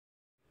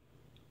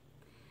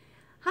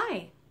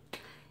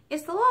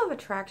Is the law of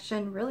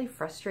attraction really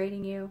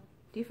frustrating you?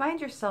 Do you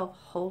find yourself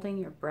holding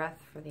your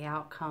breath for the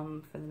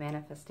outcome, for the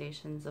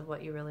manifestations of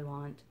what you really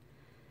want? Do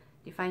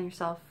you find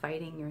yourself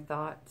fighting your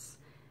thoughts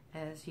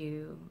as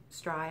you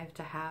strive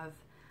to have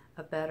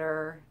a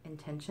better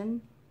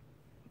intention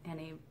and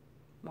a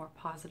more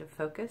positive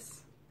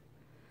focus?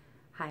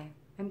 Hi,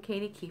 I'm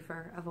Katie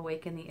Kiefer of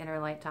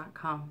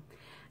AwakenTheInnerLight.com,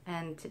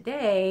 and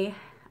today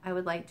I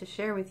would like to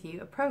share with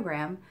you a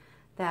program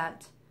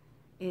that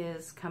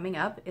is coming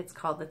up. It's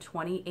called the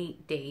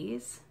 28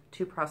 Days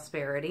to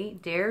Prosperity,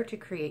 Dare to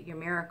Create Your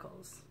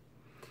Miracles.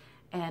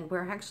 And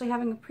we're actually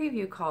having a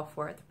preview call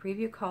for it. The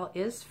preview call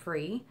is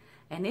free,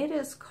 and it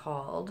is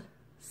called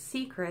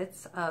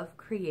Secrets of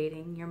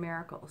Creating Your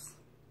Miracles.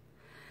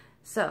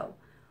 So,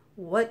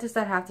 what does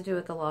that have to do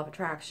with the law of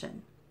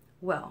attraction?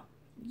 Well,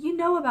 you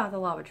know about the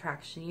law of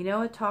attraction. You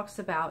know it talks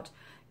about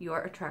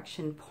your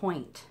attraction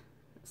point.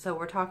 So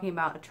we're talking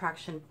about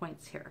attraction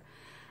points here.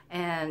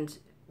 And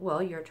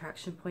well, your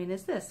attraction point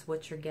is this.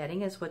 What you're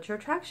getting is what your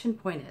attraction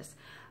point is.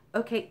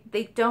 Okay,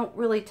 they don't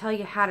really tell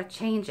you how to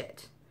change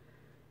it.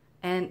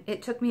 And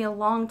it took me a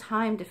long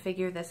time to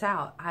figure this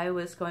out. I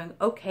was going,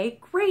 okay,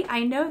 great,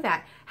 I know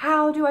that.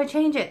 How do I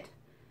change it?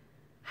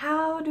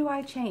 How do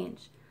I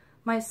change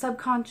my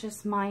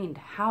subconscious mind?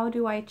 How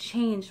do I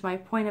change my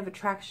point of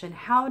attraction?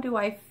 How do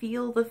I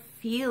feel the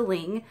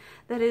feeling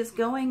that is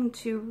going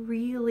to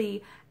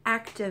really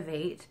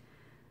activate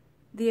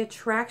the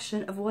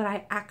attraction of what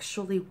I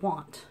actually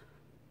want?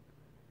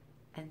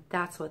 And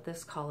that's what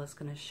this call is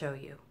going to show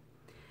you.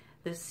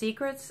 The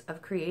Secrets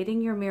of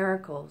Creating Your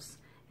Miracles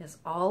is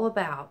all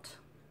about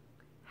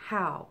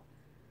how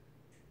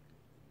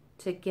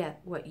to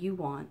get what you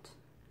want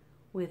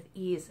with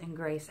ease and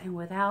grace and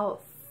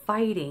without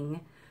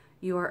fighting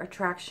your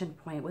attraction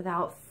point,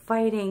 without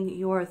fighting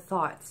your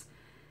thoughts.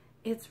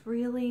 It's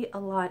really a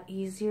lot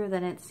easier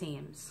than it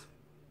seems.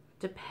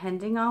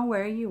 Depending on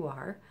where you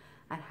are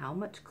and how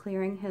much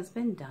clearing has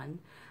been done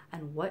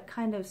and what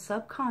kind of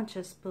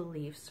subconscious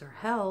beliefs are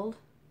held,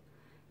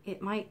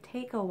 it might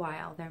take a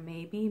while. There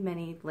may be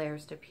many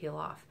layers to peel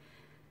off.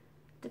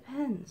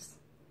 Depends.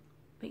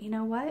 But you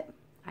know what?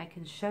 I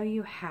can show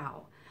you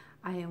how.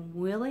 I am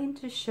willing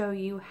to show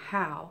you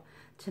how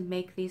to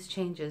make these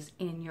changes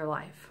in your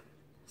life.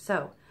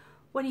 So,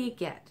 what do you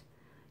get?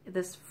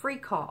 This free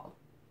call.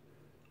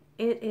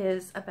 It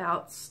is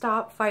about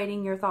stop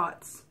fighting your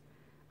thoughts.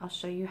 I'll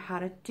show you how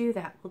to do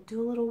that. We'll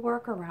do a little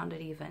work around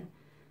it even.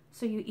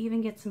 So you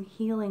even get some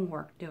healing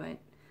work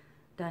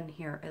done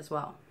here as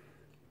well.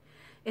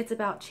 It's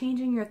about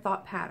changing your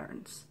thought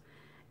patterns.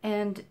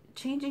 And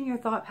changing your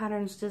thought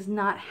patterns does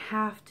not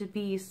have to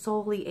be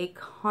solely a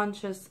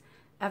conscious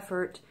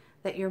effort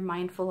that you're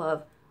mindful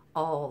of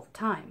all the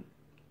time.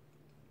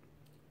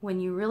 When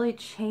you really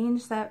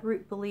change that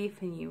root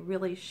belief and you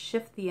really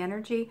shift the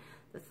energy,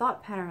 the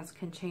thought patterns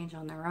can change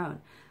on their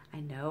own. I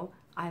know,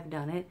 I've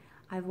done it.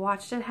 I've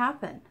watched it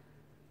happen.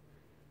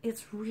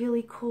 It's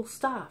really cool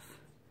stuff.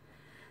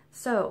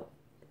 So,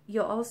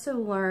 you'll also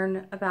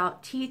learn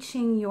about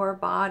teaching your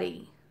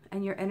body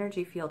and your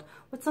energy field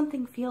what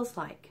something feels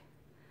like.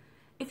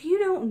 If you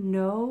don't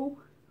know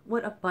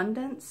what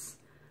abundance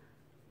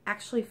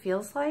actually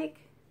feels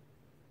like,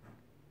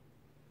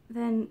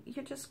 then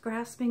you're just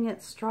grasping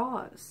at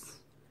straws.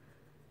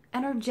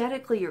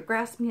 Energetically, you're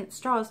grasping at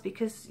straws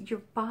because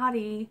your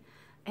body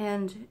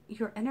and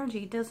your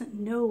energy doesn't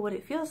know what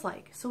it feels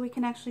like. So we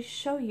can actually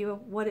show you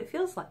what it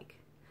feels like.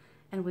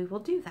 And we will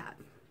do that.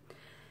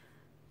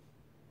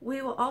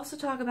 We will also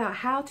talk about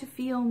how to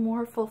feel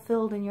more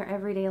fulfilled in your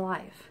everyday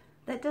life.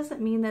 That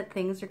doesn't mean that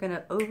things are going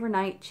to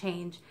overnight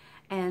change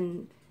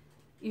and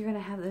you're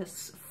going to have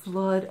this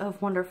flood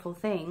of wonderful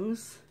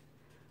things,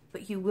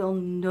 but you will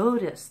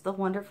notice the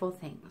wonderful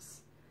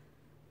things.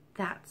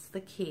 That's the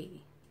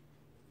key.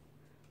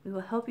 We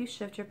will help you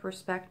shift your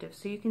perspective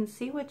so you can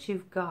see what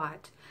you've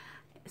got,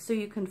 so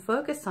you can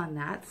focus on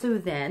that, so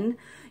then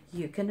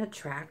you can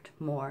attract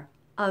more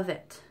of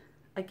it.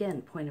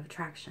 Again, point of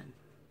attraction.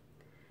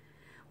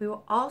 We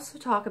will also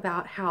talk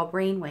about how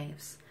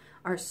brainwaves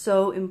are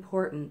so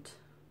important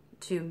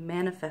to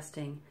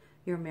manifesting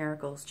your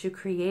miracles, to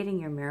creating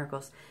your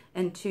miracles,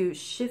 and to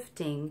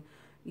shifting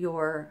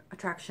your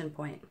attraction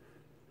point.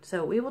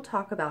 So we will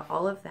talk about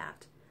all of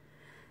that.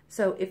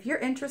 So if you're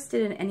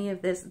interested in any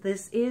of this,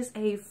 this is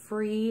a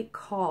free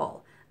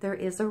call. There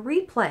is a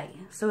replay.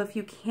 So if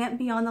you can't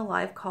be on the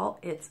live call,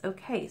 it's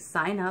okay.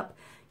 Sign up.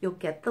 You'll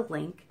get the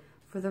link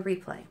for the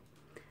replay.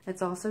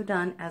 It's also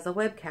done as a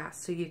webcast,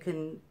 so you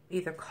can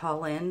either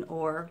call in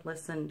or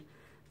listen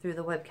through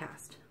the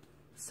webcast.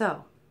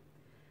 So,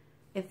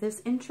 if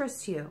this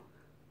interests you,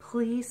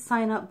 please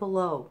sign up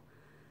below.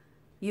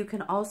 You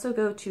can also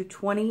go to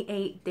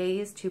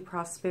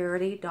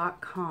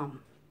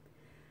 28daystoprosperity.com,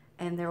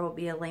 and there will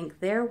be a link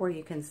there where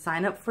you can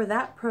sign up for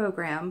that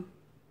program,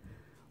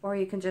 or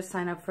you can just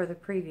sign up for the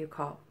preview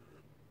call.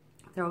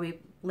 There will be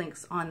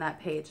links on that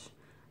page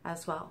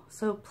as well.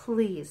 So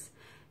please,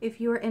 if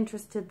you are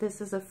interested,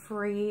 this is a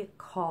free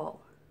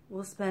call.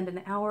 We'll spend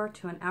an hour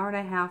to an hour and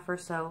a half or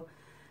so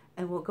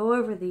And we'll go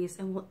over these,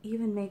 and we'll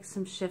even make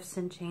some shifts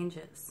and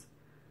changes.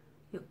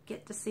 You'll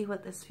get to see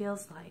what this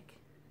feels like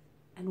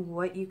and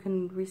what you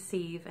can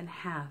receive and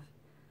have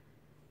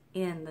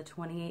in the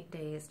 28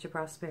 Days to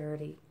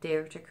Prosperity,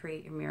 Dare to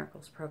Create Your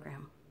Miracles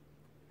program.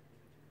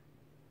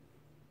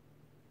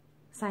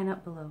 Sign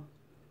up below.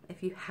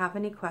 If you have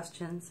any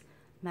questions,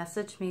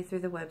 message me through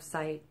the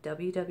website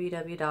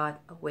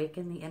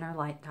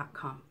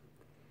www.awakentheinnerlight.com.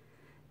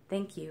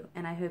 Thank you,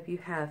 and I hope you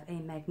have a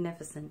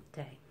magnificent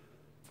day.